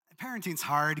Parenting's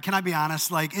hard. Can I be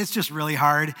honest? Like, it's just really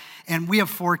hard. And we have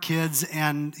 4 kids,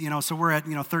 and, so we're at,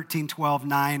 13, 12,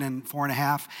 9, and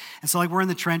 4.5. And so, like, we're in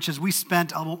the trenches. We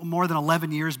spent more than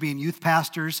 11 years being youth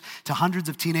pastors to hundreds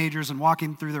of teenagers and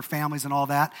walking through their families and all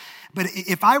that. But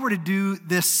if I were to do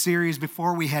this series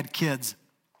before we had kids,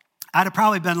 I'd have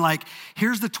probably been like,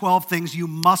 here's the 12 things you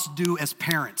must do as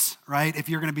parents, right, if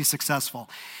you're going to be successful.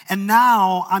 And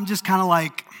now I'm just kind of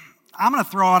like, I'm going to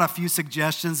throw out a few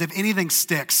suggestions. If anything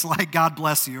sticks, like, God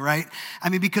bless you, right? I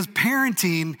mean, because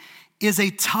parenting is a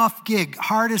tough gig,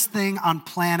 hardest thing on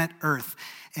planet Earth.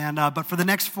 And but for the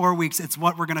next 4 weeks, it's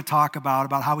what we're going to talk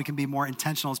about how we can be more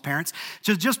intentional as parents.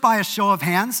 Just by a show of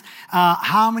hands,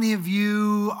 how many of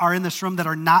you are in this room that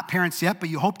are not parents yet, but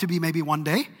you hope to be maybe one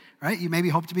day? Right? You maybe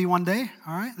hope to be one day.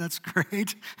 All right, that's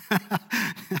great.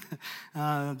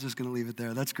 I'm just going to leave it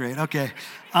there. That's great. Okay.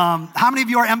 How many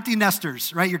of you are empty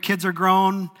nesters, right? Your kids are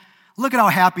grown. Look at how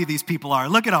happy these people are.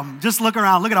 Look at them. Just look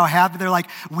around. Look at how happy they're like,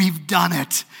 we've done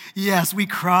it. Yes, we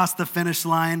crossed the finish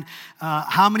line.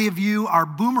 How many of you are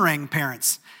boomerang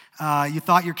parents? You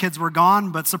thought your kids were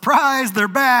gone, but surprise, they're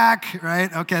back,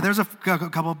 right? Okay, there's a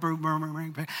couple of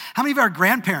boomerang parents. How many of you are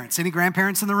grandparents? Any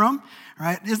grandparents in the room?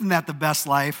 Right? Isn't that the best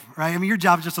life, right? I mean, your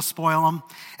job is just to spoil them.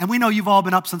 And we know you've all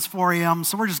been up since 4 a.m.,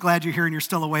 so we're just glad you're here and you're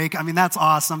still awake. I mean, that's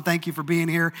awesome. Thank you for being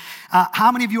here.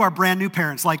 How many of you are brand new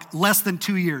parents, like less than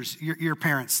 2 years, your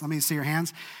parents? Let me see your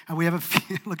hands. We have a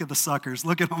few. Look at the suckers.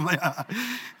 Look at them.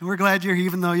 We're glad you're here,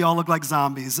 even though you all look like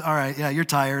zombies. All right, yeah, you're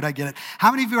tired. I get it. How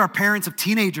many of you are parents of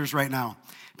teenagers right now?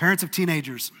 Parents of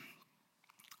teenagers.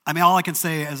 I mean, all I can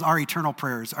say is our eternal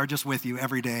prayers are just with you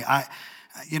every day.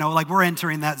 Like, we're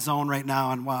entering that zone right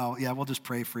now, and wow, yeah, we'll just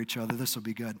pray for each other. This will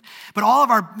be good. But all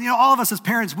of us as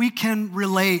parents, we can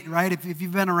relate, right? If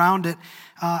you've been around it,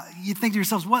 you think to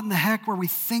yourselves, what in the heck were we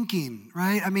thinking,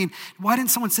 right? I mean, why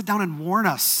didn't someone sit down and warn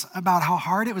us about how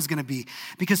hard it was going to be?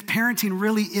 Because parenting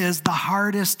really is the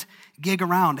hardest gig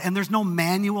around, and there's no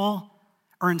manual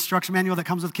or instruction manual that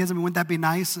comes with kids. I mean, wouldn't that be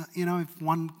nice?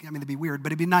 It'd be weird,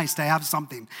 but it'd be nice to have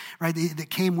something, right, that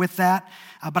came with that.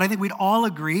 But I think we'd all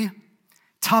agree,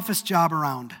 toughest job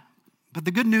around. But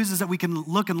the good news is that we can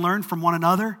look and learn from one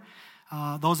another.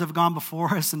 Those that have gone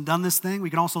before us and done this thing. We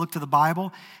can also look to the Bible.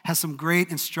 It has some great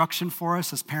instruction for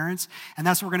us as parents. And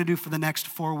that's what we're going to do for the next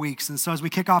 4 weeks. And so as we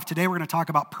kick off today, we're going to talk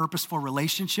about purposeful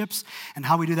relationships and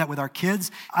how we do that with our kids.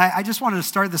 I just wanted to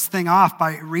start this thing off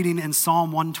by reading in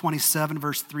Psalm 127,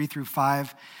 verse 3 through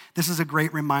 5. This is a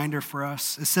great reminder for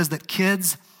us. It says that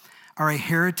kids are a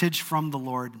heritage from the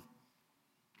Lord.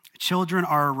 Children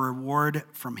are a reward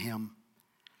from him.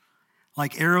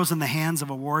 Like arrows in the hands of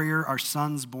a warrior are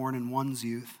sons born in one's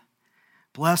youth.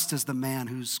 Blessed is the man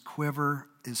whose quiver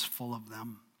is full of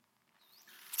them.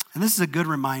 And this is a good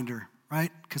reminder,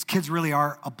 right? Because kids really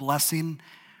are a blessing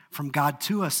from God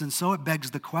to us. And so it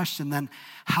begs the question then,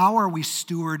 how are we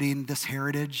stewarding this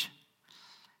heritage?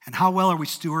 And how well are we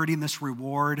stewarding this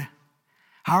reward?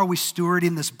 How are we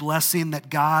stewarding this blessing that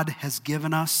God has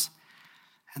given us?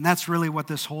 And that's really what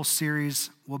this whole series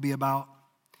will be about.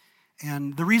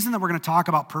 And the reason that we're going to talk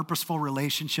about purposeful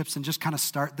relationships and just kind of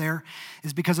start there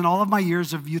is because in all of my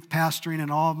years of youth pastoring and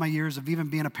all of my years of even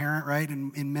being a parent, right,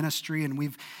 in ministry, and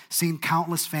we've seen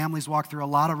countless families walk through a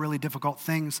lot of really difficult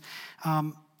things,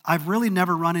 I've really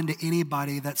never run into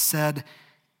anybody that said,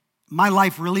 my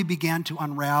life really began to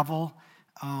unravel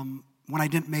when I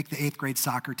didn't make the 8th grade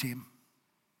soccer team,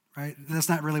 right? That's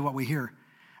not really what we hear.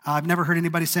 I've never heard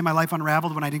anybody say my life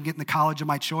unraveled when I didn't get in the college of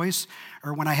my choice,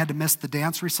 or when I had to miss the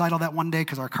dance recital that one day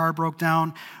because our car broke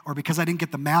down, or because I didn't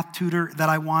get the math tutor that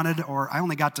I wanted, or I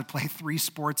only got to play 3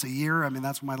 sports a year. I mean,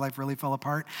 that's when my life really fell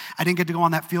apart. I didn't get to go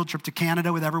on that field trip to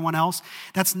Canada with everyone else.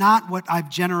 That's not what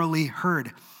I've generally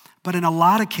heard. But in a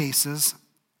lot of cases,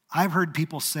 I've heard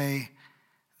people say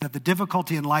that the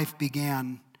difficulty in life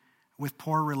began with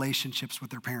poor relationships with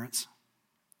their parents,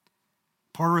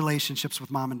 poor relationships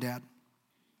with mom and dad.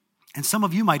 And some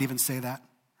of you might even say that,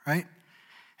 right?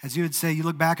 As you would say, you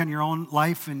look back on your own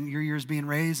life and your years being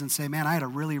raised and say, man, I had a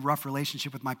really rough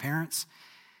relationship with my parents.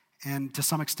 And to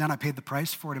some extent, I paid the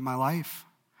price for it in my life.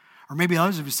 Or maybe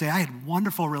others of you say, I had a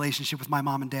wonderful relationship with my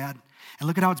mom and dad. And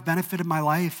look at how it's benefited my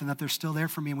life and that they're still there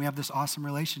for me and we have this awesome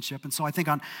relationship. And so I think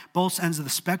on both ends of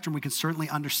the spectrum, we can certainly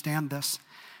understand this.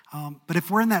 But if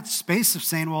we're in that space of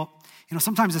saying, well,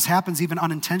 sometimes this happens even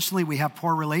unintentionally, we have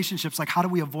poor relationships, like how do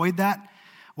we avoid that?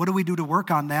 What do we do to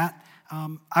work on that?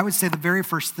 I would say the very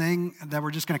first thing that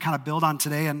we're just going to kind of build on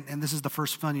today, and this is the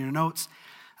first one in your notes,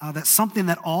 that's something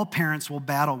that all parents will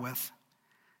battle with,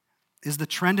 is the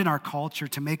trend in our culture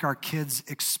to make our kids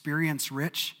experience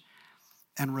rich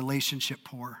and relationship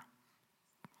poor.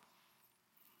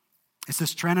 It's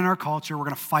this trend in our culture. We're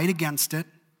going to fight against it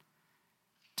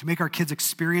to make our kids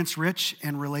experience rich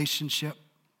and relationship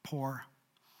poor.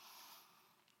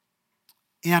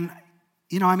 And,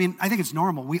 I think it's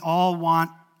normal. We all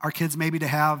want our kids maybe to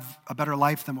have a better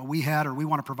life than what we had, or we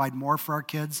want to provide more for our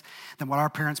kids than what our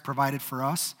parents provided for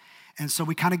us. And so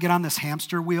we kind of get on this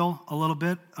hamster wheel a little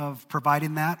bit of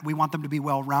providing that. We want them to be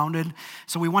well-rounded.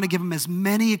 So we want to give them as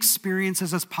many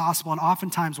experiences as possible. And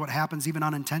oftentimes what happens, even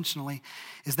unintentionally,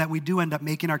 is that we do end up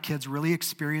making our kids really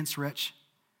experience rich.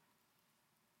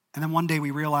 And then one day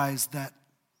we realize that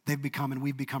we've become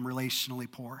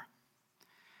relationally poor.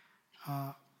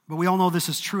 But we all know this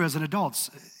is true as an adults.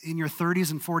 In your 30s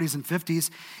and 40s and 50s,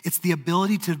 it's the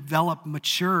ability to develop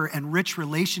mature and rich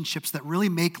relationships that really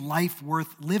make life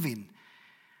worth living,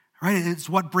 right? It's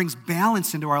what brings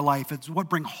balance into our life. It's what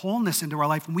brings wholeness into our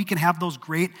life. And we can have those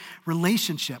great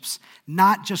relationships,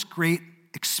 not just great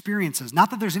experiences. Not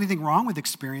that there's anything wrong with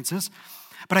experiences,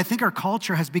 but I think our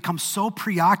culture has become so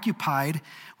preoccupied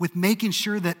with making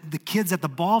sure that the kids at the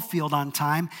ball field on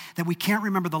time that we can't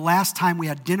remember the last time we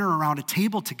had dinner around a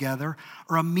table together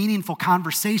or a meaningful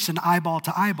conversation eyeball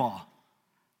to eyeball,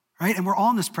 right? And we're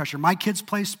all in this pressure. My kids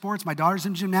play sports. My daughter's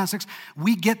in gymnastics.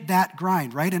 We get that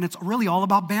grind, right? And it's really all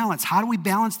about balance. How do we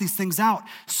balance these things out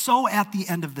so at the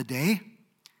end of the day,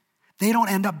 they don't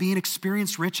end up being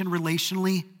experience rich and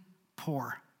relationally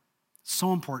poor?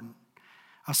 So important.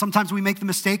 Sometimes we make the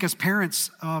mistake as parents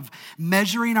of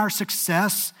measuring our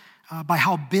success by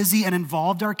how busy and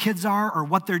involved our kids are or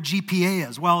what their GPA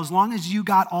is. Well, as long as you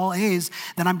got all A's,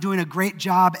 then I'm doing a great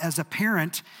job as a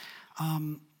parent.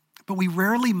 But we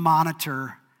rarely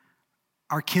monitor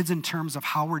our kids in terms of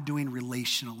how we're doing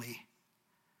relationally.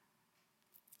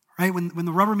 Right? When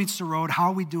the rubber meets the road,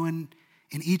 how are we doing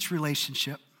in each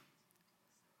relationship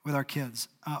with our kids?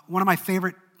 One of my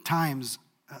favorite times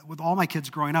with all my kids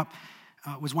growing up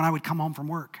was when I would come home from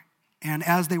work. And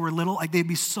as they were little, they'd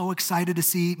be so excited to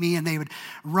see me, and they would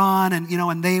run,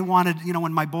 and they wanted,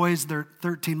 when my boys, they're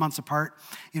 13 months apart,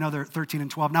 they're 13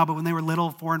 and 12 now, but when they were little,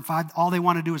 4 and 5, all they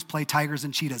wanted to do was play tigers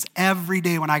and cheetahs. Every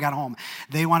day when I got home,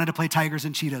 they wanted to play tigers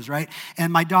and cheetahs, right?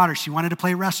 And my daughter, she wanted to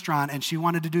play restaurant, and she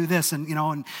wanted to do this, and,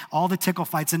 and all the tickle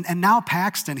fights. And now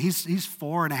Paxton, he's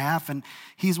 4.5, and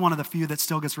he's one of the few that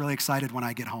still gets really excited when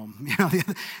I get home.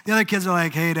 The other kids are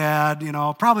like, hey, Dad,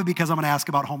 probably because I'm going to ask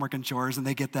about homework and chores, and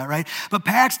they get that, right? But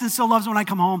Paxton still loves when I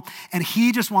come home, and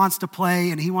he just wants to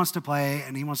play, and he wants to play,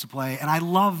 and he wants to play. And I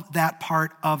love that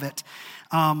part of it.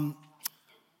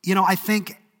 I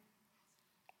think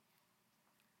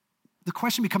the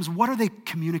question becomes, what are they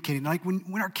communicating? Like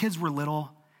when our kids were little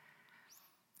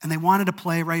and they wanted to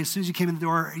play, right? As soon as you came in the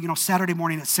door, Saturday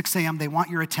morning at 6 a.m., they want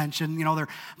your attention. They're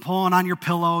pulling on your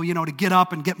pillow, to get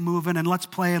up and get moving and let's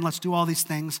play and let's do all these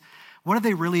things. What are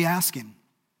they really asking?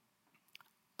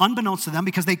 Unbeknownst to them,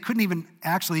 because they couldn't even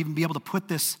be able to put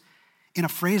this in a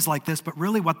phrase like this, but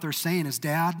really what they're saying is,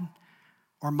 Dad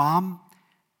or Mom,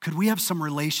 could we have some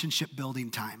relationship building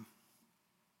time?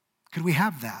 Could we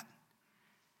have that?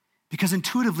 Because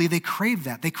intuitively they crave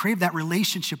that. They crave that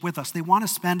relationship with us. They want to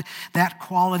spend that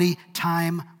quality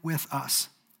time with us.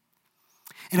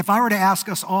 And if I were to ask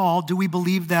us all, do we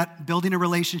believe that building a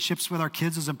relationships with our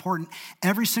kids is important?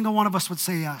 Every single one of us would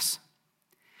say yes.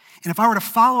 And if I were to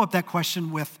follow up that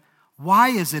question with, why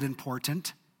is it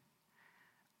important?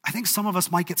 I think some of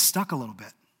us might get stuck a little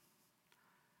bit.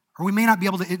 Or we may not be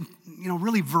able to,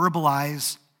 really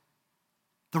verbalize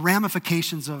the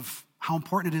ramifications of how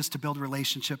important it is to build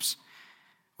relationships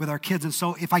with our kids. And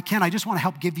so if I can, I just want to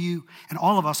help give you and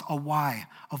all of us a why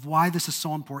of why this is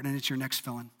so important, and it's your next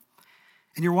fill-in.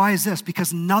 And your why is this: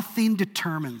 because nothing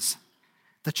determines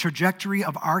the trajectory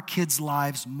of our kids'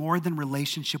 lives more than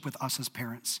relationship with us as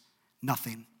parents.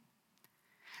 Nothing.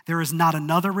 There is not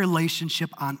another relationship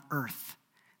on earth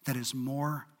that is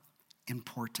more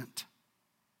important,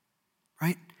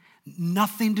 right?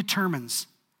 Nothing determines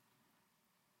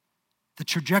the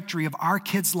trajectory of our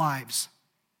kids' lives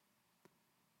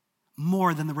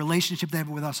more than the relationship they have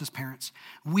with us as parents.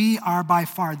 We are by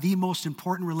far the most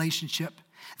important relationship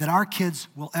that our kids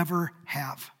will ever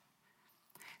have.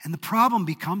 And the problem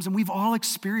becomes, and we've all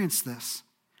experienced this,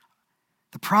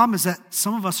 the problem is that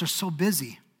some of us are so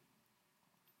busy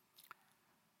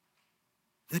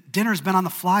that dinner's been on the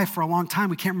fly for a long time.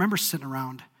 We can't remember sitting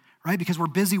around, right? Because we're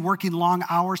busy working long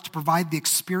hours to provide the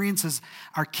experiences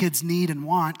our kids need and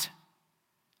want.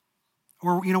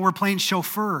 Or, we're playing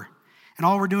chauffeur, and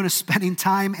all we're doing is spending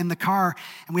time in the car,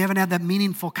 and we haven't had that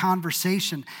meaningful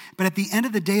conversation. But at the end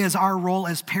of the day, as our role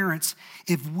as parents,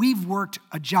 if we've worked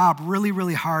a job really,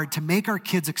 really hard to make our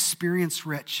kids experience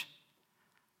rich,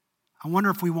 I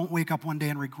wonder if we won't wake up one day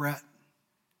and regret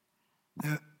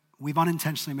that we've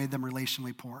unintentionally made them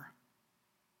relationally poor.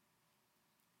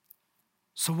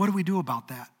 So what do we do about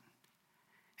that?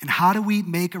 And how do we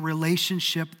make a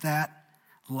relationship that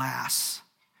lasts?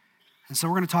 And so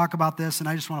we're going to talk about this, and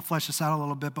I just want to flesh this out a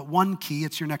little bit, but one key,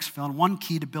 it's your next fill-in, one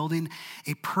key to building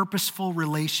a purposeful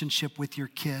relationship with your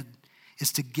kid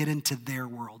is to get into their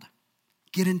world.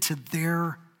 Get into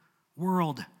their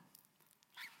world.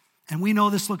 And we know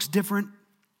this looks different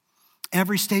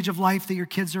every stage of life that your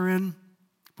kids are in.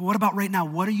 But what about right now?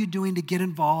 What are you doing to get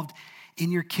involved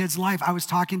in your kid's life? I was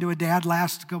talking to a dad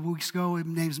last couple weeks ago. His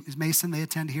name is Mason. They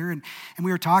attend here. And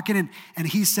we were talking, and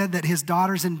he said that his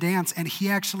daughter's in dance, and he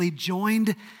actually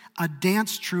joined a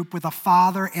dance troupe with a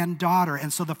father and daughter.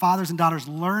 And so the fathers and daughters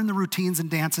learn the routines and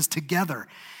dances together.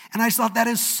 And I just thought that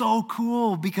is so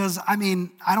cool because, I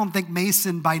don't think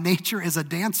Mason by nature is a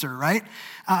dancer, right?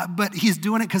 But he's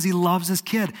doing it because he loves his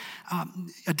kid.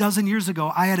 A dozen years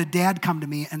ago, I had a dad come to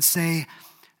me and say,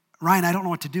 Ryan, I don't know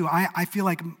what to do. I feel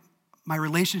like my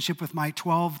relationship with my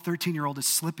 12, 13-year-old is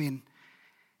slipping.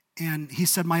 And he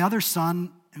said, my other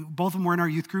son, both of them were in our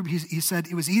youth group, he said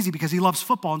it was easy because he loves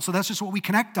football, and so that's just what we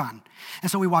connect on.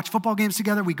 And so we watch football games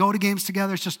together, we go to games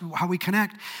together, it's just how we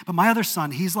connect. But my other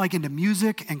son, he's like into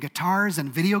music and guitars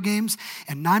and video games,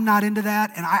 and I'm not into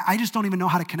that, and I just don't even know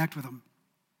how to connect with him.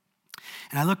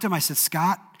 And I looked at him, I said,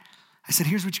 Scott, I said,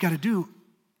 here's what you got to do.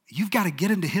 You've got to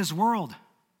get into his world,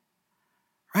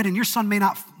 right? And your son may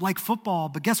not like football,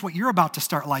 but guess what you're about to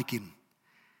start liking?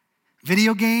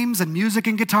 Video games and music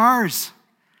and guitars.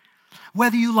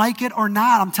 Whether you like it or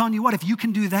not, I'm telling you what, if you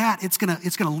can do that, it's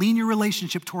gonna lean your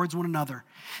relationship towards one another.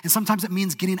 And sometimes it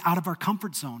means getting out of our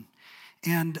comfort zone.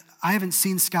 And I haven't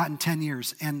seen Scott in 10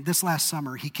 years. And this last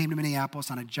summer, he came to Minneapolis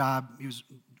on a job, he was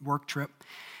work trip.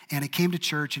 And he came to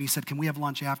church and he said, can we have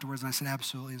lunch afterwards? And I said,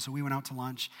 absolutely. And so we went out to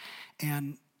lunch.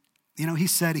 And he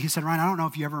said, Ryan, I don't know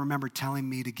if you ever remember telling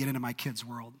me to get into my kid's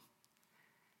world.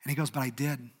 And he goes, but I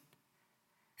did.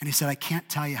 And he said, I can't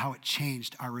tell you how it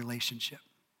changed our relationship.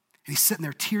 And he's sitting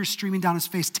there, tears streaming down his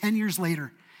face 10 years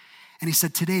later. And he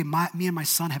said, today, me and my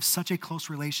son have such a close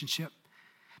relationship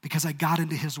because I got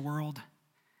into his world.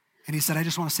 And he said, I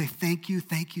just want to say thank you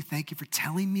for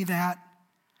telling me that.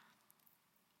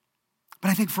 But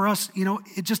I think for us,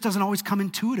 it just doesn't always come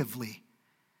intuitively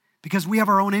because we have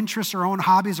our own interests, our own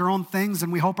hobbies, our own things,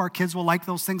 and we hope our kids will like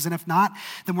those things. And if not,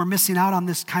 then we're missing out on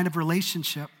this kind of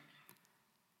relationship.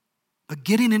 But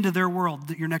getting into their world,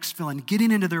 your next fill-in,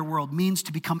 getting into their world means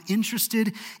to become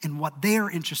interested in what they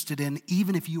are interested in,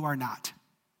 even if you are not.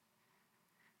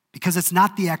 Because it's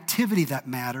not the activity that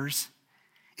matters,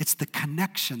 it's the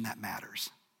connection that matters.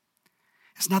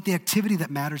 It's not the activity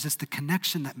that matters, it's the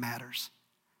connection that matters.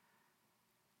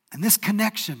 And this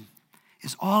connection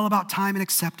is all about time and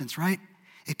acceptance, right?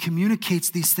 It communicates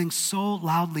these things so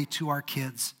loudly to our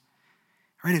kids.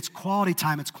 Right? It's quality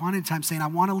time, it's quantity time, saying, I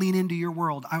want to lean into your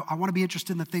world. I want to be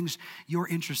interested in the things you're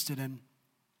interested in.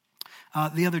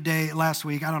 The other day, last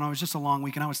week, I don't know, it was just a long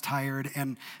week, and I was tired,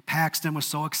 and Paxton was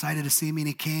so excited to see me, and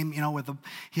he came,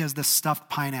 he has this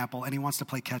stuffed pineapple, and he wants to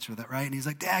play catch with it, right? And he's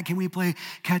like, Dad, can we play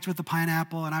catch with the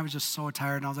pineapple? And I was just so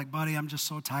tired, and I was like, buddy, I'm just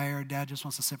so tired. Dad just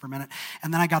wants to sit for a minute.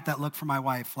 And then I got that look from my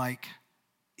wife, like,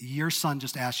 your son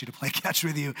just asked you to play catch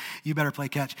with you. You better play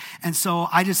catch. And so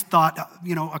I just thought,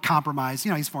 a compromise.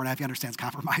 He's 4.5. He understands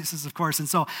compromises, of course. And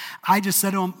so I just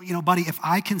said to him, buddy, if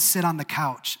I can sit on the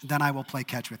couch, then I will play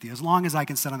catch with you. As long as I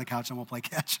can sit on the couch, then we'll play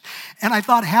catch. And I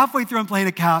thought halfway through I'm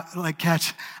playing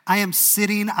catch, I am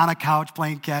sitting on a couch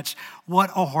playing catch. What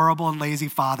a horrible and lazy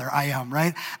father I am,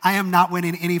 right? I am not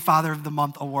winning any Father of the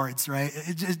Month awards, right?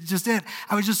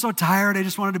 I was just so tired. I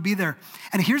just wanted to be there.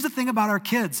 And here's the thing about our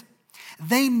kids.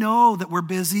 They know that we're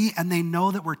busy and they know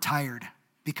that we're tired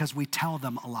because we tell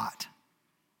them a lot.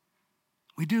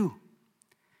 We do.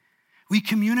 We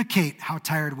communicate how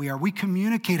tired we are. We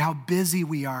communicate how busy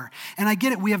we are. And I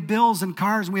get it. We have bills and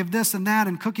cars and we have this and that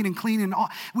and cooking and cleaning. And all.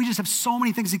 We just have so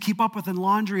many things to keep up with in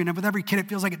laundry. And with every kid, it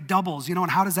feels like it doubles,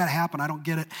 and how does that happen? I don't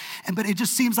get it. But it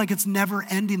just seems like it's never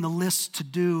ending, the list to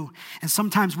do. And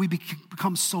sometimes we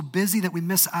become so busy that we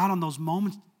miss out on those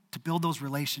moments to build those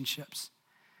relationships.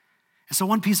 And so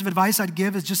one piece of advice I'd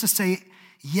give is just to say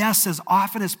yes as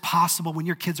often as possible when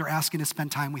your kids are asking to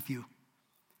spend time with you.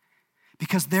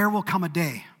 Because there will come a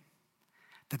day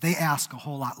that they ask a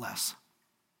whole lot less.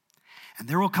 And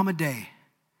there will come a day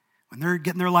when they're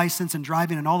getting their license and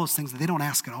driving and all those things that they don't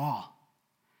ask at all.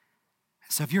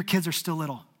 So if your kids are still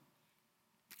little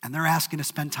and they're asking to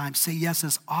spend time, say yes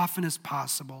as often as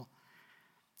possible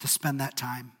to spend that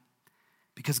time.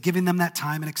 Because giving them that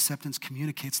time and acceptance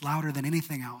communicates louder than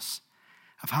anything else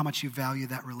of how much you value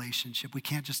that relationship. We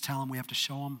can't just tell them, we have to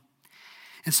show them.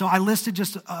 And so I listed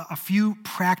just a few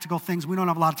practical things. We don't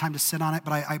have a lot of time to sit on it,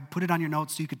 but I put it on your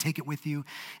notes so you could take it with you.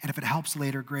 And if it helps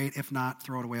later, great. If not,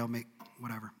 throw it away. I'll make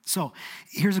whatever. So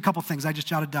here's a couple things I just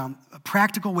jotted down.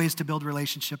 Practical ways to build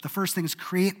relationship. The first thing is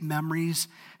create memories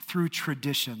through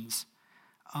traditions.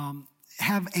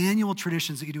 Have annual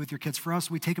traditions that you do with your kids. For us,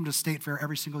 we take them to State Fair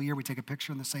every single year. We take a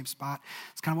picture in the same spot.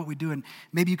 It's kind of what we do. And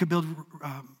maybe you could build,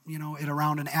 it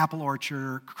around an apple orchard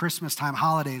or Christmas time,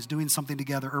 holidays, doing something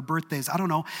together, or birthdays. I don't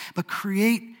know. But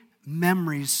create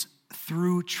memories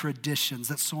through traditions.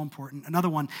 That's so important. Another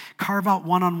one, carve out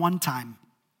one-on-one time.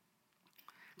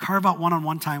 Carve out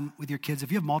one-on-one time with your kids.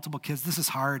 If you have multiple kids, this is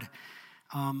hard.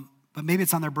 But maybe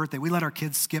it's on their birthday. We let our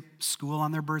kids skip school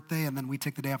on their birthday, and then we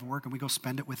take the day off of work and we go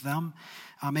spend it with them.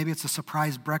 Maybe it's a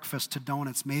surprise breakfast to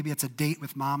donuts. Maybe it's a date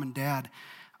with mom and dad.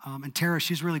 And Tara,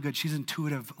 she's really good. She's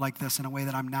intuitive like this in a way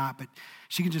that I'm not, but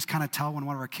she can just kind of tell when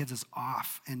one of our kids is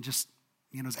off and just,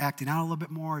 is acting out a little bit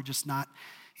more, or just not,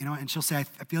 and she'll say,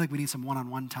 I feel like we need some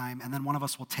one-on-one time. And then one of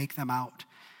us will take them out.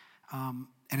 And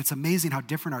it's amazing how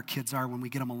different our kids are when we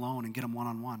get them alone and get them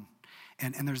one-on-one.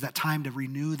 And there's that time to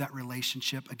renew that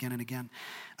relationship again and again.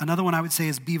 Another one I would say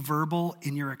is be verbal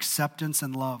in your acceptance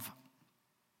and love.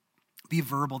 Be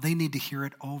verbal. They need to hear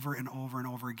it over and over and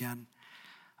over again.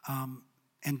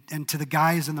 And to the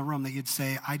guys in the room that you'd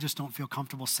say, I just don't feel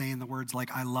comfortable saying the words like,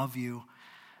 I love you.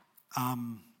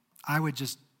 I would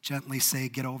just gently say,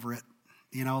 get over it.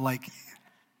 Like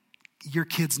your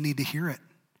kids need to hear it.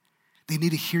 They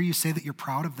need to hear you say that you're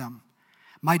proud of them.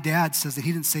 My dad says that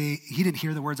he didn't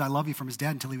hear the words I love you from his dad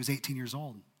until he was 18 years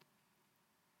old.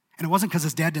 And it wasn't because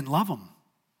his dad didn't love him.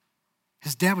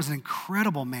 His dad was an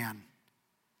incredible man.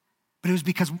 But it was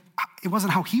because it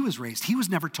wasn't how he was raised. He was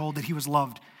never told that he was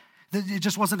loved. It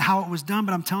just wasn't how it was done.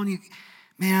 But I'm telling you,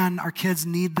 man, our kids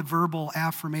need the verbal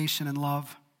affirmation and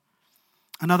love.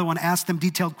 Another one, ask them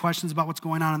detailed questions about what's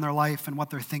going on in their life and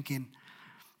what they're thinking.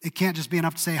 It can't just be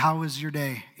enough to say, how was your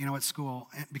day, at school?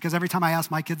 Because every time I ask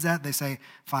my kids that, they say,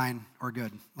 fine or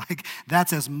good. Like,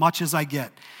 that's as much as I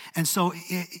get. And so,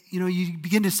 you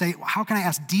begin to say, how can I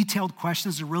ask detailed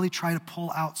questions to really try to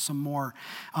pull out some more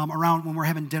around when we're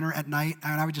having dinner at night?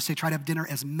 And I would just say, try to have dinner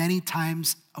as many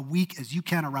times a week as you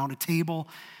can around a table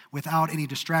without any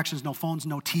distractions, no phones,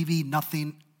 no TV,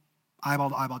 nothing.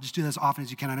 Eyeball to eyeball. Just do that as often as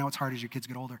you can. I know it's hard as your kids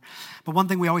get older. But one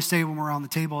thing we always say when we're around the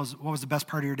table is, what was the best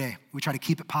part of your day? We try to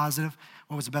keep it positive.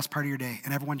 What was the best part of your day?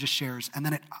 And everyone just shares. And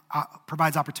then it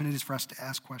provides opportunities for us to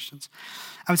ask questions.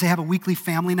 I would say have a weekly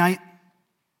family night.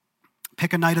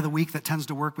 Pick a night of the week that tends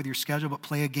to work with your schedule, but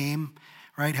play a game,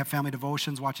 right? Have family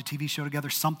devotions, watch a TV show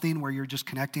together, something where you're just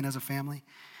connecting as a family.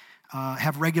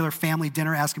 Have regular family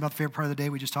dinner, asking about the favorite part of the day.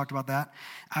 We just talked about that.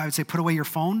 I would say put away your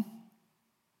phone.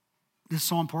 This is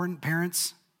so important,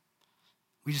 parents.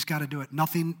 We just got to do it.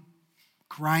 Nothing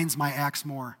grinds my axe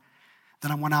more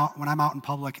than when I'm out in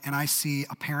public and I see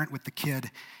a parent with the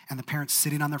kid and the parent's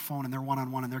sitting on their phone and they're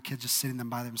one-on-one and their kid's just sitting them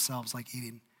by themselves like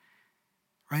eating,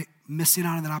 right? Missing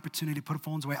out on that opportunity to put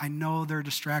phones away. I know they're a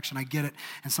distraction. I get it.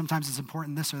 And sometimes it's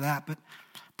important this or that, but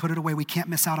put it away. We can't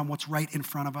miss out on what's right in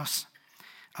front of us.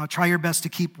 Try your best to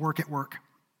keep work at work.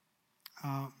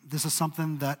 This is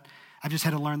something that I've just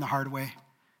had to learn the hard way.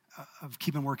 Of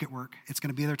keeping work at work. It's going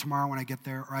to be there tomorrow when I get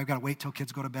there, or I've got to wait till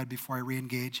kids go to bed before I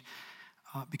re-engage.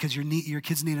 Because your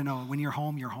kids need to know when you're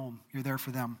home, you're home. You're there for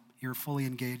them. You're fully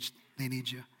engaged. They need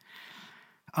you.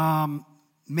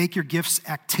 Make your gifts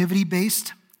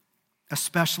activity-based,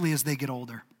 especially as they get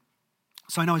older.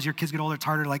 So I know as your kids get older, it's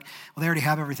harder, like, well, they already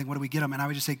have everything. What do we get them? And I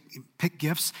would just say, pick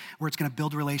gifts where it's going to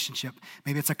build relationship.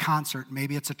 Maybe it's a concert.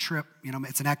 Maybe it's a trip.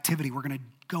 It's an activity. We're going to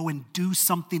go and do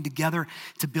something together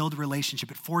to build a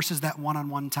relationship. It forces that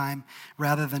one-on-one time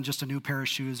rather than just a new pair of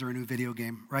shoes or a new video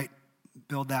game, right?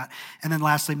 Build that. And then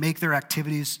lastly, make their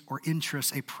activities or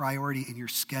interests a priority in your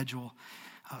schedule.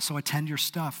 So attend your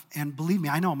stuff. And believe me,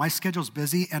 I know my schedule's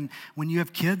busy. And when you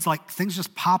have kids, like things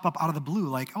just pop up out of the blue.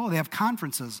 Like, oh, they have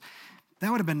conferences. That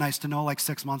would have been nice to know like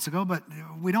 6 months ago, but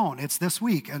we don't. It's this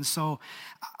week. And so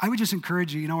I would just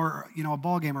encourage you, or a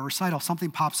ball game or recital,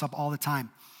 something pops up all the time.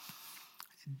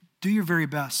 Do your very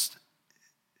best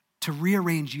to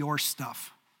rearrange your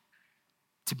stuff,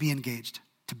 to be engaged,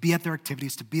 to be at their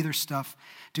activities, to be their stuff.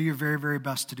 Do your very, very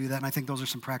best to do that. And I think those are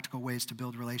some practical ways to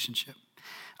build relationship.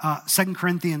 2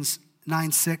 Corinthians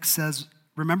 9:6 says,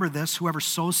 remember this, whoever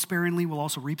sows sparingly will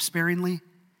also reap sparingly.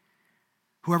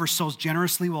 Whoever sows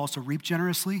generously will also reap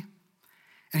generously.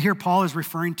 And here Paul is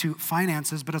referring to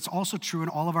finances, but it's also true in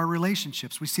all of our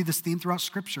relationships. We see this theme throughout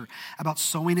Scripture about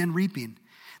sowing and reaping,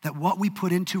 that what we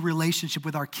put into relationship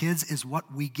with our kids is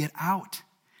what we get out.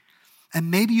 And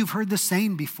maybe you've heard this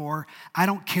saying before, I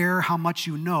don't care how much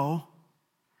you know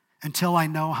until I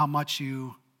know how much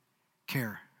you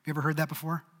care. Have you ever heard that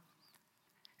before?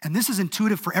 And this is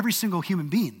intuitive for every single human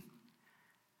being.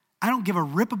 I don't give a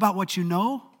rip about what you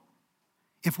know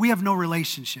if we have no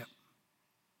relationship.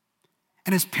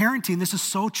 And as parenting, this is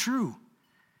so true.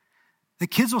 The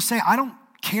kids will say, I don't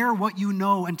care what you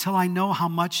know until I know how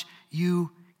much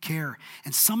you care.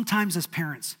 And sometimes as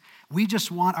parents, we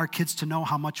just want our kids to know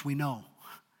how much we know.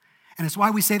 And it's why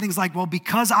we say things like, well,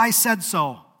 because I said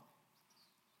so,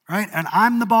 right? And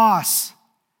I'm the boss.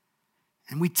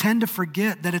 And we tend to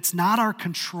forget that it's not our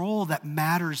control that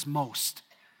matters most,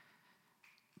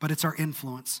 but it's our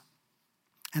influence.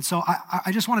 And so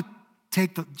I just want to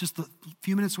take just the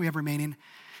few minutes we have remaining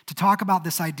to talk about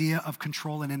this idea of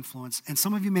control and influence. And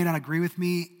some of you may not agree with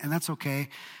me, and that's okay,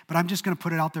 but I'm just going to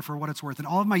put it out there for what it's worth. In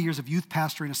all of my years of youth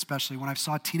pastoring, especially when I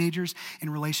saw teenagers in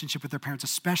relationship with their parents,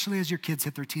 especially as your kids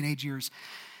hit their teenage years,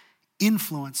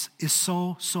 influence is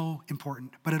so, so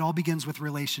important. But it all begins with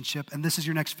relationship, and this is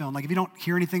your next film. Like, if you don't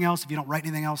hear anything else, if you don't write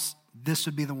anything else, this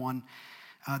would be the one.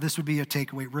 This would be a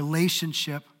takeaway.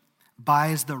 Relationship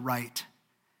buys the right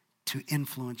to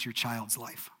influence your child's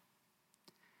life.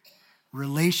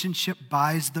 Relationship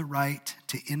buys the right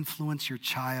to influence your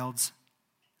child's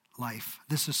life.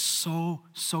 This is so,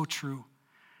 so true,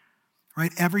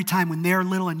 right? Every time when they're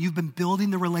little and you've been building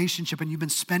the relationship and you've been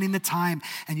spending the time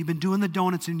and you've been doing the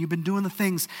donuts and you've been doing the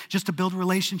things just to build a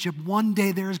relationship, one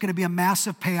day there is going to be a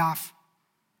massive payoff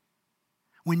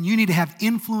when you need to have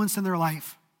influence in their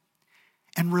life.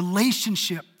 And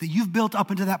relationship that you've built up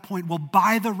until that point will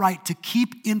buy the right to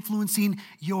keep influencing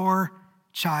your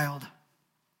child.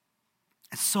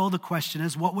 And so the question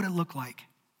is, what would it look like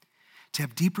to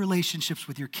have deep relationships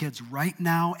with your kids right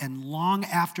now and long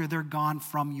after they're gone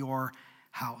from your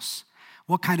house?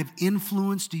 What kind of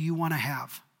influence do you want to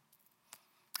have?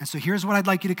 And so here's what I'd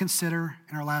like you to consider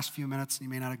in our last few minutes, and you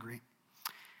may not agree.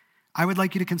 I would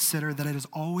like you to consider that it is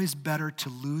always better to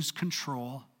lose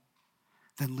control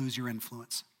than lose your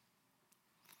influence.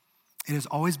 It is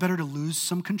always better to lose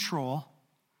some control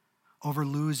over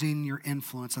losing your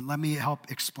influence. And let me help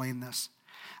explain this.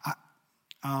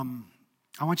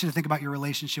 I want you to think about your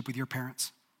relationship with your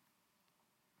parents,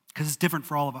 because it's different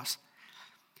for all of us.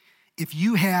 If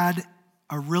you had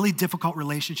a really difficult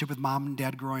relationship with mom and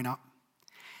dad growing up,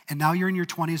 and now you're in your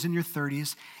 20s and your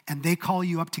 30s, and they call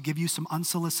you up to give you some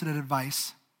unsolicited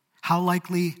advice, how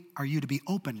likely are you to be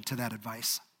open to that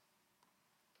advice?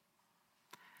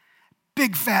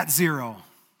 Big fat zero,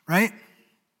 right?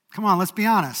 Come on, let's be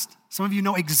honest. Some of you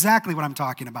know exactly what I'm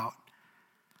talking about.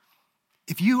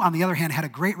 If you, on the other hand, had a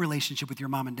great relationship with your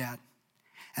mom and dad,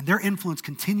 and their influence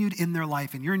continued in their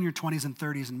life, and you're in your 20s and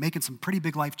 30s and making some pretty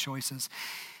big life choices,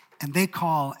 and they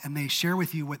call and they share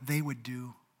with you what they would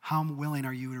do, how willing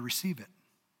are you to receive it?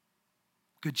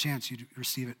 Good chance you'd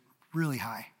receive it really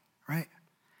high, right?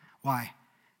 Why?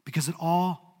 Because it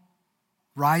all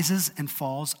rises and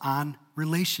falls on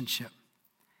relationship.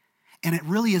 And it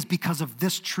really is because of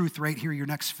this truth right here, your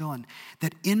next fill-in,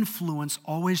 that influence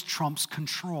always trumps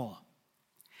control.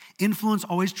 Influence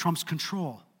always trumps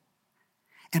control.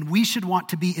 And we should want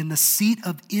to be in the seat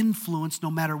of influence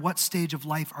no matter what stage of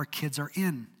life our kids are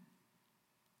in.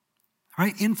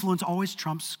 Right? Influence always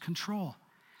trumps control.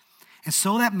 And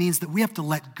so that means that we have to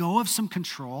let go of some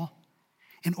control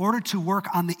in order to work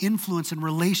on the influence and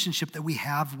relationship that we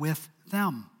have with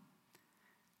them.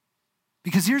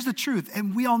 Because here's the truth,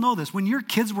 and we all know this. When your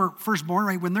kids were first born,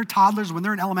 right, when they're toddlers, when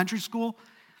they're in elementary school,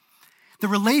 the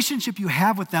relationship you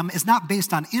have with them is not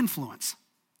based on influence.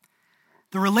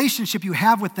 The relationship you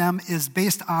have with them is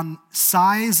based on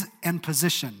size and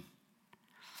position.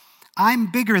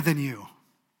 I'm bigger than you.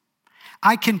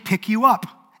 I can pick you up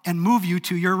and move you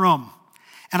to your room,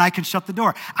 and I can shut the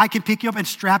door. I can pick you up and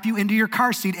strap you into your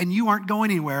car seat, and you aren't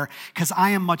going anywhere because I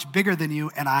am much bigger than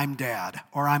you, and I'm dad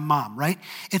or I'm mom, right?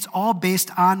 It's all based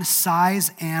on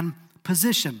size and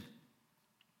position.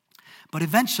 But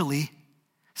eventually,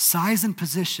 size and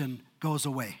position goes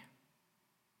away,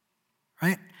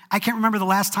 right? I can't remember the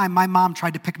last time my mom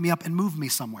tried to pick me up and move me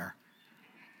somewhere.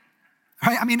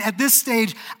 Right? I mean, at this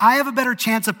stage, I have a better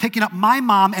chance of picking up my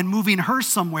mom and moving her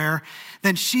somewhere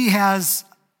than she has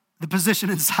the position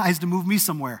and size to move me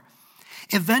somewhere.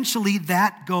 Eventually,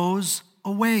 that goes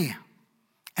away.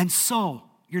 And so,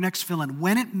 your next fill-in,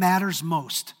 when it matters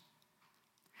most,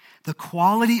 the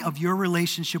quality of your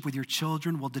relationship with your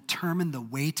children will determine the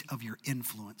weight of your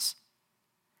influence.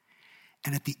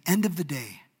 And at the end of the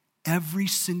day, every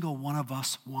single one of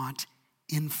us want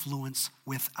influence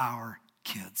with our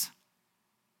kids.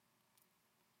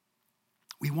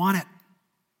 We want it.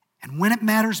 And when it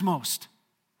matters most,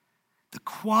 the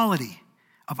quality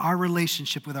of our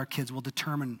relationship with our kids will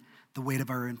determine the weight of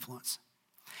our influence.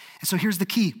 And so here's the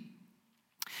key.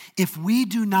 If we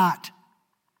do not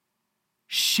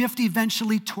shift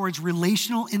eventually towards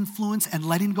relational influence and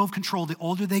letting go of control the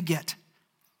older they get,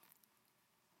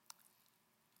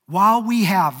 while we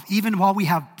have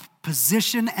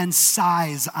position and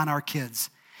size on our kids,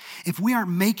 if we aren't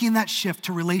making that shift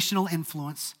to relational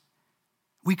influence,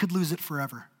 we could lose it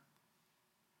forever.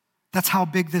 That's how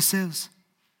big this is.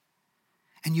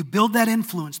 And you build that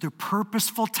influence through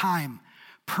purposeful time,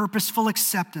 purposeful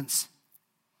acceptance.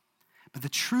 But the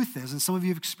truth is, and some of you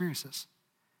have experienced this,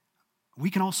 we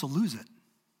can also lose it.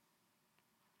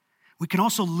 We can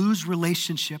also lose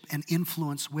relationship and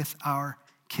influence with our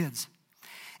kids.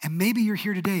 And maybe you're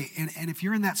here today, and if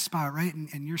you're in that spot, right,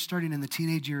 and you're starting in the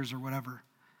teenage years or whatever,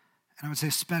 and I would say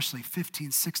especially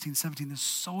 15, 16, 17, this is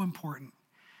so important.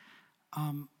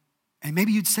 And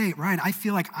maybe you'd say, Ryan, I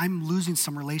feel like I'm losing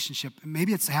some relationship.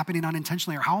 Maybe it's happening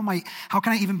unintentionally, or how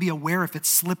can I even be aware if it's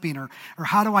slipping, or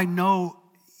how do I know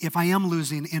if I am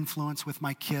losing influence with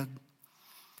my kid?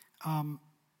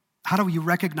 How do you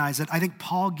recognize it? I think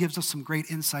Paul gives us some great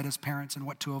insight as parents and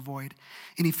what to avoid.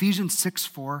 In Ephesians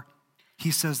 6:4, he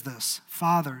says this,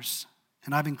 fathers,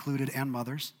 and I've included, and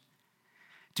mothers,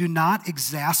 do not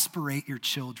exasperate your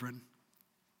children.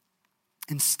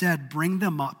 Instead, bring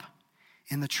them up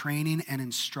in the training and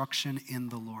instruction in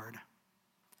the Lord.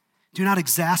 Do not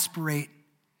exasperate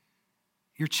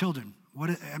your children.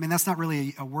 That's not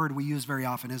really a word we use very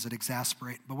often, is it,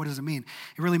 exasperate? But what does it mean?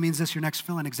 It really means this, your next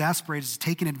fill-in. Exasperate is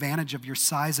taking advantage of your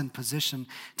size and position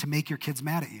to make your kids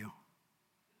mad at you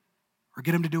or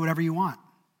get them to do whatever you want.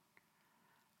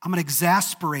 I'm going to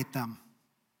exasperate them.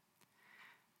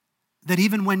 That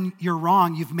even when you're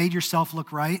wrong, you've made yourself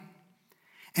look right.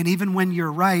 And even when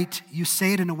you're right, you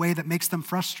say it in a way that makes them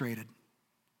frustrated.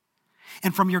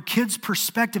 And from your kids'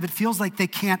 perspective, it feels like they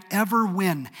can't ever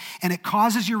win. And it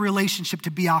causes your relationship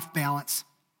to be off balance.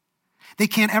 They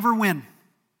can't ever win.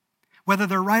 Whether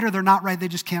they're right or they're not right, they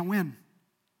just can't win.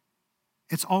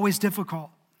 It's always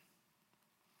difficult.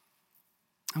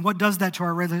 And what does that to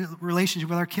our relationship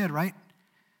with our kid, right?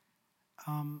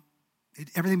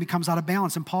 Everything becomes out of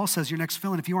balance. And Paul says, your next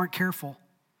fill-in, if you aren't careful,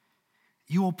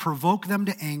 you will provoke them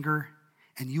to anger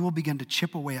and you will begin to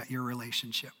chip away at your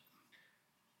relationship.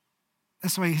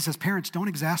 That's why he says, parents, don't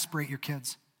exasperate your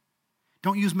kids.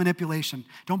 Don't use manipulation.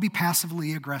 Don't be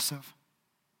passively aggressive.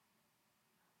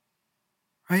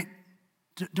 Right?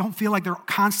 Don't feel like they're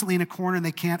constantly in a corner and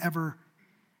they can't ever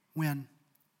win.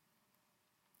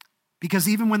 Because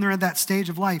even when they're at that stage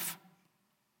of life,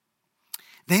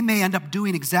 they may end up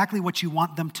doing exactly what you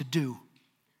want them to do.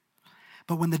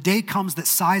 But when the day comes that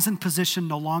size and position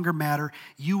no longer matter,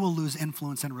 you will lose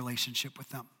influence and relationship with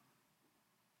them.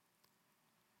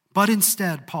 But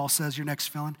instead, Paul says, your next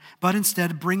fill-in, but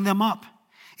instead bring them up.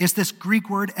 It's this Greek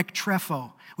word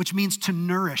ektrepho, which means to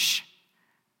nourish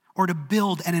or to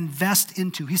build and invest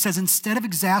into. He says, instead of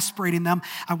exasperating them,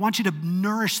 I want you to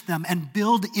nourish them and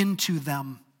build into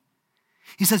them.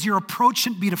 He says, your approach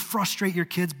shouldn't be to frustrate your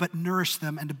kids, but nourish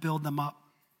them and to build them up.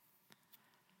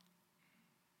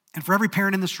 And for every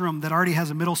parent in this room that already has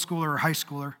a middle schooler or high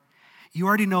schooler, you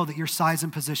already know that your size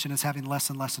and position is having less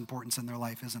and less importance in their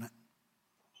life, isn't it?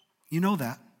 You know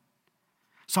that.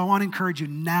 So I want to encourage you,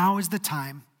 now is the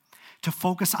time to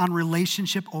focus on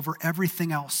relationship over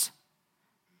everything else.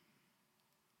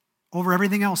 Over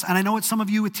everything else. And I know what some of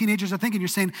you with teenagers are thinking. You're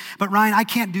saying, but Ryan, I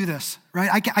can't do this, right?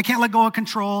 I can't let go of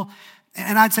control.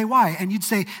 And I'd say, why? And you'd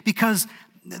say, because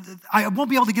I won't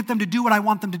be able to get them to do what I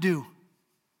want them to do.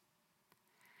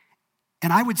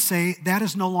 And I would say that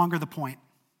is no longer the point.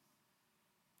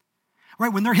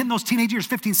 Right? When they're hitting those teenage years,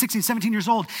 15, 16, 17 years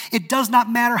old, it does not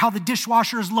matter how the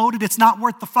dishwasher is loaded. It's not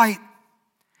worth the fight.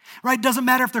 Right? It doesn't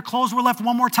matter if their clothes were left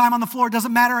one more time on the floor. It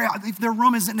doesn't matter if their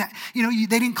room isn't, they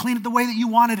didn't clean it the way that you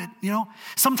wanted it,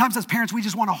 Sometimes as parents, we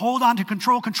just want to hold on to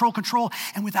control.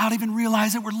 And without even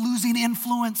realize it, we're losing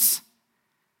influence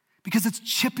because it's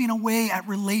chipping away at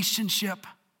relationship.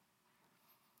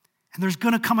 And there's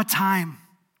going to come a time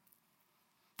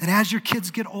that as your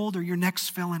kids get older, your next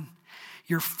fill-in,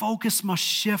 your focus must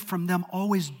shift from them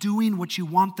always doing what you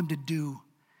want them to do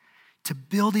to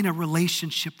building a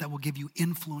relationship that will give you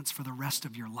influence for the rest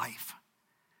of your life.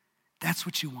 That's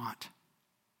what you want.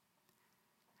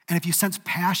 And if you sense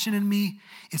passion in me,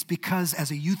 it's because as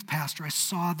a youth pastor, I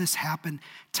saw this happen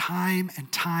time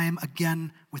and time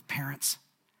again with parents.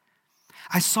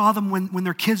 I saw them when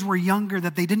their kids were younger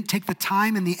that they didn't take the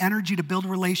time and the energy to build a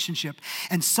relationship.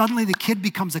 And suddenly the kid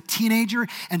becomes a teenager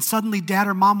and suddenly dad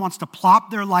or mom wants to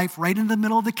plop their life right in the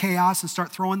middle of the chaos and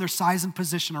start throwing their size and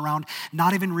position around,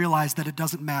 not even realize that it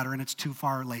doesn't matter and it's too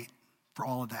far late for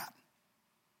all of that.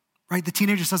 right? The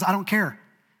teenager says, I don't care.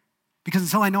 Because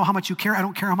until I know how much you care, I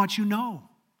don't care how much you know.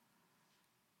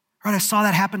 Right? I saw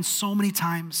that happen so many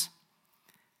times.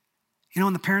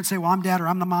 And the parents say, well, I'm dad or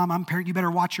I'm the mom, I'm parent, you better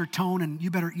watch your tone and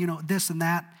you better, this and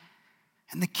that.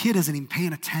 And the kid isn't even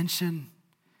paying attention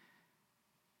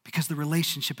because the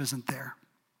relationship isn't there.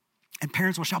 And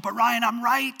parents will shout, but Ryan, I'm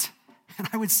right. And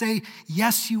I would say,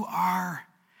 yes, you are.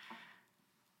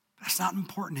 But it's not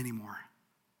important anymore.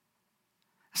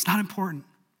 It's not important.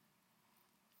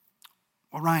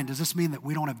 Well, Ryan, does this mean that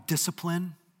we don't have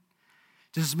discipline?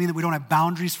 Does this mean that we don't have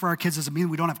boundaries for our kids? Does it mean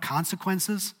we don't have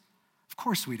consequences? Of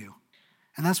course we do.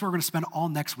 And that's what we're going to spend all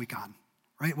next week on,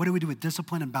 right? What do we do with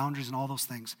discipline and boundaries and all those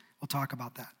things? We'll talk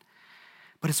about that.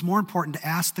 But it's more important to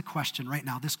ask the question right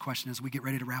now, this question as we get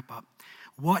ready to wrap up.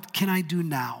 What can I do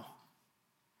now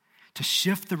to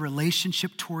shift the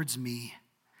relationship towards me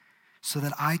so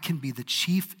that I can be the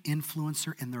chief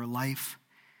influencer in their life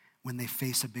when they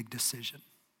face a big decision?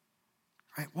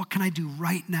 Right? What can I do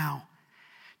right now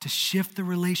to shift the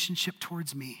relationship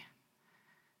towards me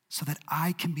so that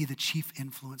I can be the chief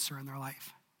influencer in their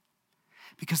life?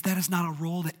 Because that is not a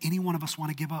role that any one of us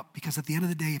want to give up. Because at the end of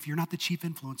the day, if you're not the chief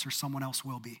influencer, someone else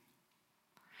will be.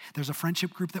 There's a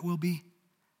friendship group that will be.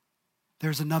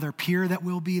 There's another peer that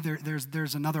will be.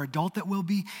 There's another adult that will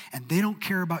be. And they don't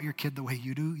care about your kid the way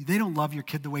you do. They don't love your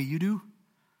kid the way you do.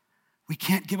 We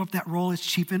can't give up that role as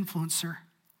chief influencer.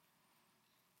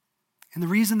 And the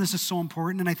reason this is so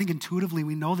important, and I think intuitively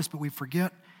we know this, but we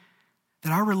forget,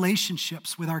 that our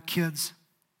relationships with our kids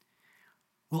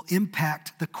will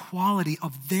impact the quality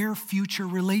of their future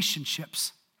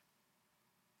relationships,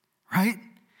 right?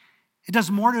 It does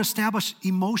more to establish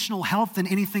emotional health than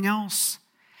anything else.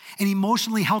 And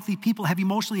emotionally healthy people have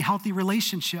emotionally healthy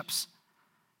relationships.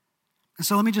 And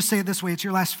so let me just say it this way, it's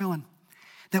your last fill-in,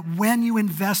 that when you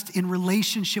invest in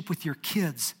relationship with your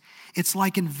kids, it's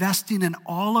like investing in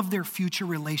all of their future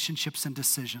relationships and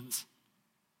decisions.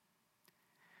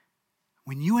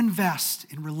 When you invest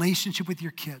in relationship with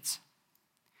your kids,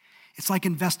 it's like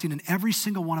investing in every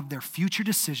single one of their future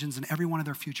decisions and every one of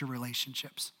their future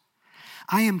relationships.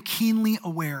 I am keenly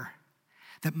aware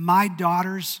that my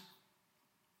daughter's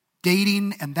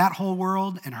dating and that whole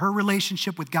world and her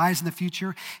relationship with guys in the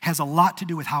future has a lot to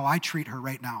do with how I treat her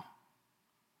right now.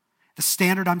 The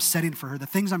standard I'm setting for her, the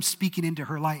things I'm speaking into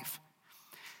her life.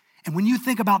 And when you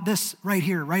think about this right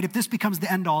here, right, if this becomes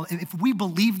the end all, if we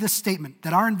believe this statement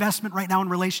that our investment right now in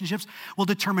relationships will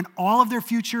determine all of their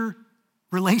future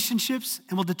relationships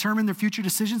and will determine their future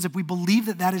decisions, if we believe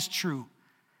that that is true,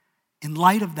 in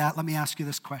light of that, let me ask you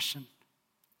this question.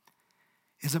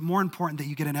 Is it more important that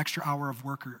you get an extra hour of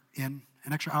work an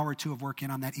extra hour or two of work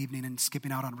in on that evening and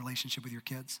skipping out on a relationship with your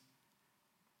kids?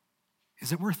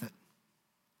 Is it worth it?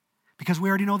 Because we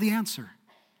already know the answer.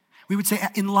 We would say,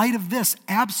 in light of this,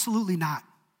 absolutely not.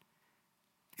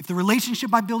 If the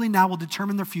relationship I'm building now will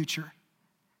determine their future,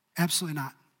 absolutely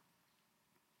not.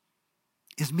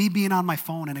 Is me being on my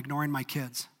phone and ignoring my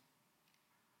kids,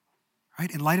 right,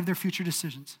 in light of their future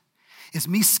decisions? Is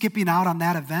me skipping out on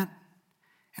that event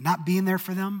and not being there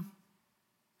for them,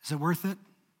 is it worth it?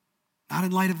 Not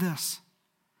in light of this.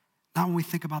 Not when we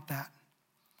think about that.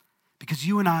 Because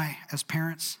you and I, as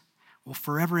parents, will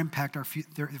forever impact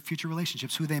their future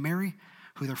relationships, who they marry,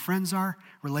 who their friends are,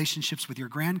 relationships with your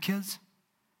grandkids.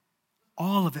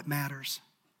 All of it matters.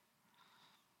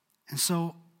 And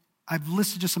so I've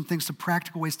listed just some things, some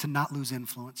practical ways to not lose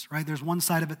influence, right? There's one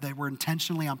side of it that we're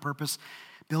intentionally on purpose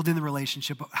building the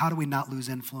relationship, but how do we not lose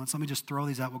influence? Let me just throw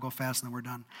these out. We'll go fast and then we're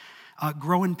done.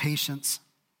 Grow in patience.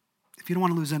 If you don't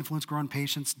want to lose influence, grow in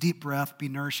patience. Deep breath, be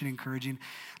nourishing, encouraging.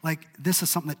 Like, this is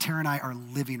something that Tara and I are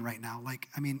living right now. Like,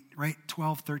 I mean, right?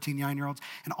 12, 13, 9-year-olds.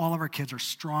 And all of our kids are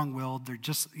strong-willed. They're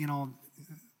just,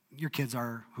 your kids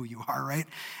are who you are, right?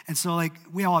 And so, like,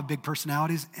 we all have big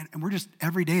personalities. And we're just,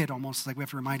 every day it almost like we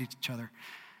have to remind each other,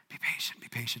 be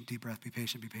patient, deep breath, be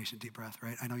patient, deep breath,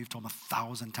 right? I know you've told them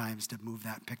 1,000 times to move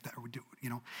that, pick that, or do,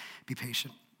 be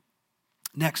patient.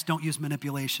 Next, don't use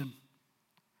manipulation.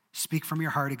 Speak from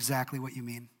your heart exactly what you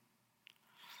mean.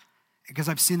 Because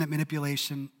I've seen that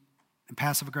manipulation and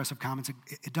passive-aggressive comments,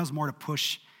 it does more to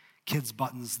push kids'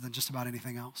 buttons than just about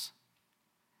anything else.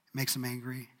 It makes them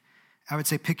angry. I would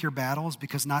say pick your battles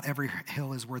because not every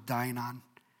hill is worth dying on.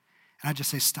 And I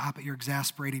just say stop it. You're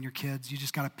exasperating your kids. You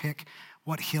just got to pick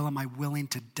what hill am I willing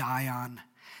to die on?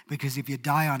 Because if you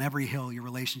die on every hill, your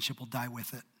relationship will die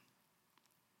with it.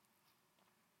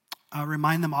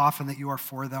 Remind them often that you are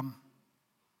for them.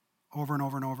 Over and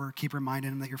over and over. Keep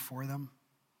reminding them that you're for them.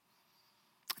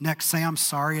 Next, say I'm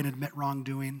sorry and admit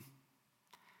wrongdoing.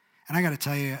 And I got to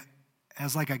tell you,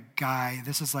 as like a guy,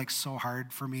 this is like so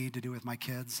hard for me to do with my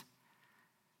kids.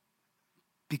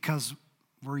 because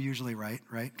we're usually right,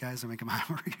 guys? I mean, come on,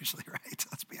 we're usually right.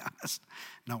 Let's be honest.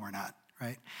 No, we're not,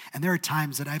 right? And there are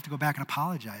times that I have to go back and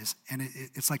apologize, and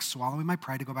it's like swallowing my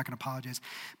pride to go back and apologize.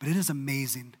 But it is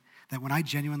amazing that when I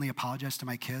genuinely apologize to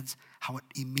my kids, how it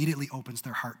immediately opens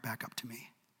their heart back up to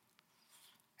me.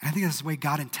 And I think that's the way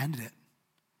God intended it.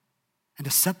 And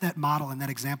to set that model and that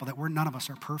example that none of us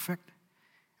are perfect,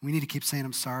 we need to keep saying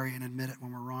I'm sorry and admit it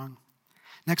when we're wrong.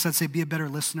 Next, I'd say be a better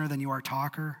listener than you are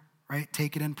talker, right?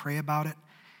 Take it in, pray about it.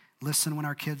 Listen when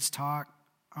our kids talk.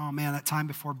 Oh man, that time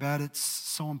before bed, it's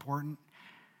so important,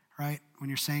 right? When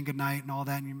you're saying goodnight and all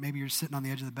that, and maybe you're sitting on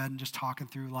the edge of the bed and just talking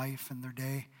through life and their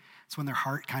day. It's when their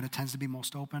heart kind of tends to be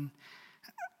most open.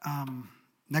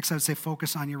 Next, I would say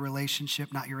focus on your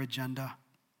relationship, not your agenda,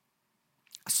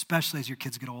 especially as your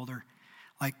kids get older.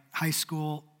 Like high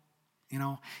school,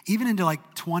 even into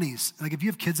like 20s. Like if you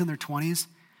have kids in their 20s,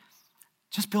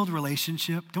 just build a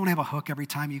relationship. Don't have a hook every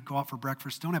time you go out for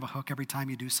breakfast. Don't have a hook every time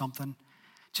you do something.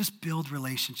 Just build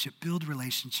relationship,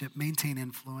 maintain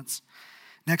influence.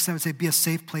 Next, I would say be a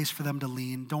safe place for them to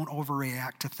lean. Don't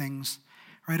overreact to things,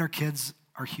 right? Our kids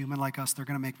are human like us. They're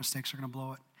going to make mistakes. They're going to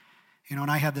blow it. And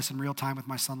I had this in real time with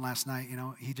my son last night.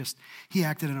 He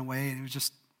acted in a way and it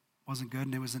just wasn't good,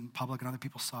 and it was in public and other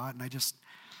people saw it.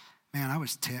 And I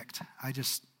was ticked. I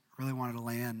just really wanted to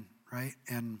land, right?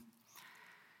 And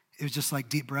it was just like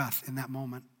deep breath in that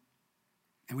moment.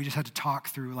 And we just had to talk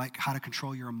through like how to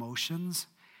control your emotions.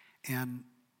 And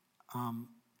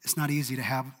it's not easy to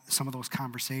have some of those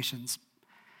conversations.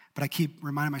 But I keep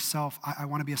reminding myself, I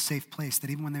want to be a safe place, that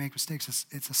even when they make mistakes,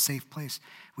 it's a safe place.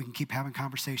 We can keep having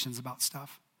conversations about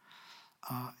stuff.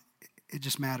 It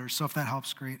just matters. So if that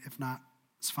helps, great. If not,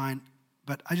 it's fine.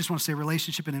 But I just want to say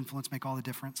relationship and influence make all the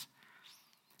difference.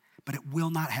 But it will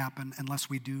not happen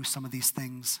unless we do some of these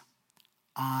things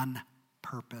on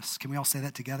purpose. Can we all say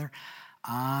that together?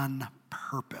 On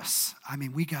purpose. I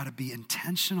mean, we got to be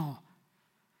intentional.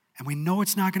 And we know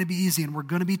it's not going to be easy, and we're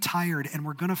going to be tired, and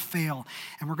we're going to fail,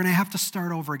 and we're going to have to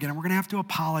start over again, and we're going to have to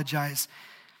apologize.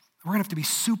 We're going to have to be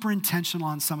super intentional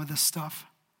on some of this stuff.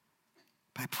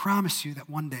 But I promise you that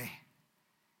one day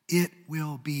it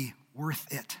will be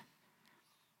worth it,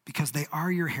 because they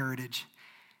are your heritage,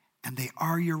 and they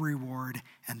are your reward,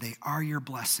 and they are your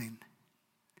blessing.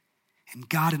 And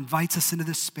God invites us into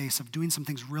this space of doing some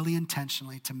things really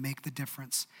intentionally to make the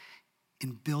difference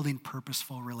in building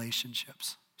purposeful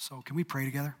relationships. So can we pray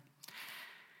together?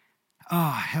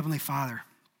 Heavenly Father,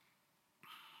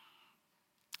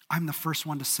 I'm the first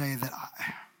one to say that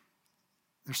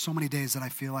there's so many days that I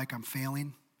feel like I'm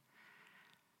failing.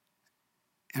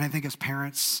 And I think as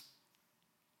parents,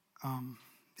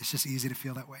 it's just easy to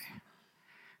feel that way.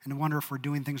 And to wonder if we're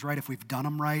doing things right, if we've done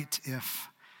them right, if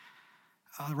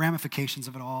the ramifications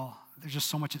of it all, there's just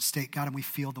so much at stake, God, and we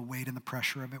feel the weight and the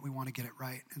pressure of it. We want to get it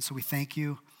right. And so we thank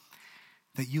you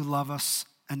that you love us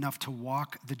enough to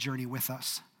walk the journey with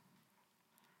us,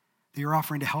 that you're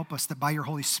offering to help us, that by your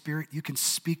Holy Spirit, you can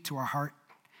speak to our heart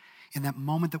in that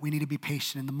moment that we need to be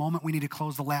patient, in the moment we need to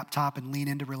close the laptop and lean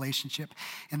into relationship,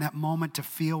 in that moment to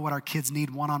feel what our kids need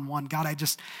one-on-one. God,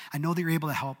 I know that you're able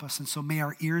to help us, and so may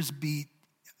our ears be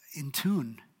in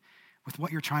tune with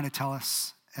what you're trying to tell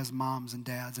us as moms and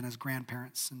dads and as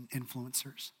grandparents and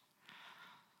influencers.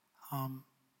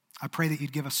 I pray that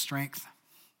you'd give us strength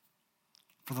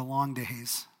for the long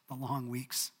days, the long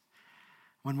weeks.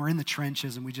 When we're in the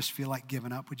trenches and we just feel like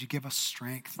giving up, would you give us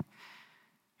strength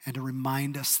and to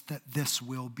remind us that this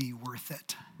will be worth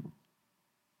it?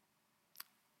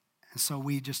 And so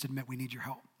we just admit we need your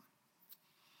help.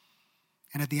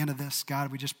 And at the end of this,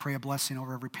 God, we just pray a blessing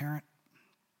over every parent,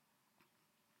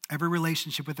 every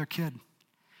relationship with their kid.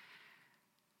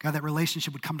 God, that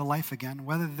relationship would come to life again,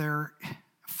 whether they're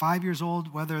 5 years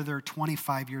old, whether they're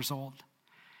 25 years old.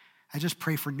 I just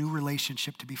pray for new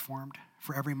relationship to be formed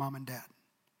for every mom and dad,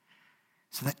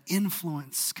 so that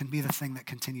influence can be the thing that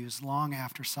continues long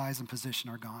after size and position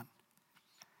are gone.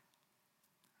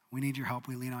 We need your help.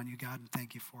 We lean on you, God, and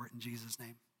thank you for it in Jesus'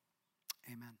 name.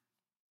 Amen.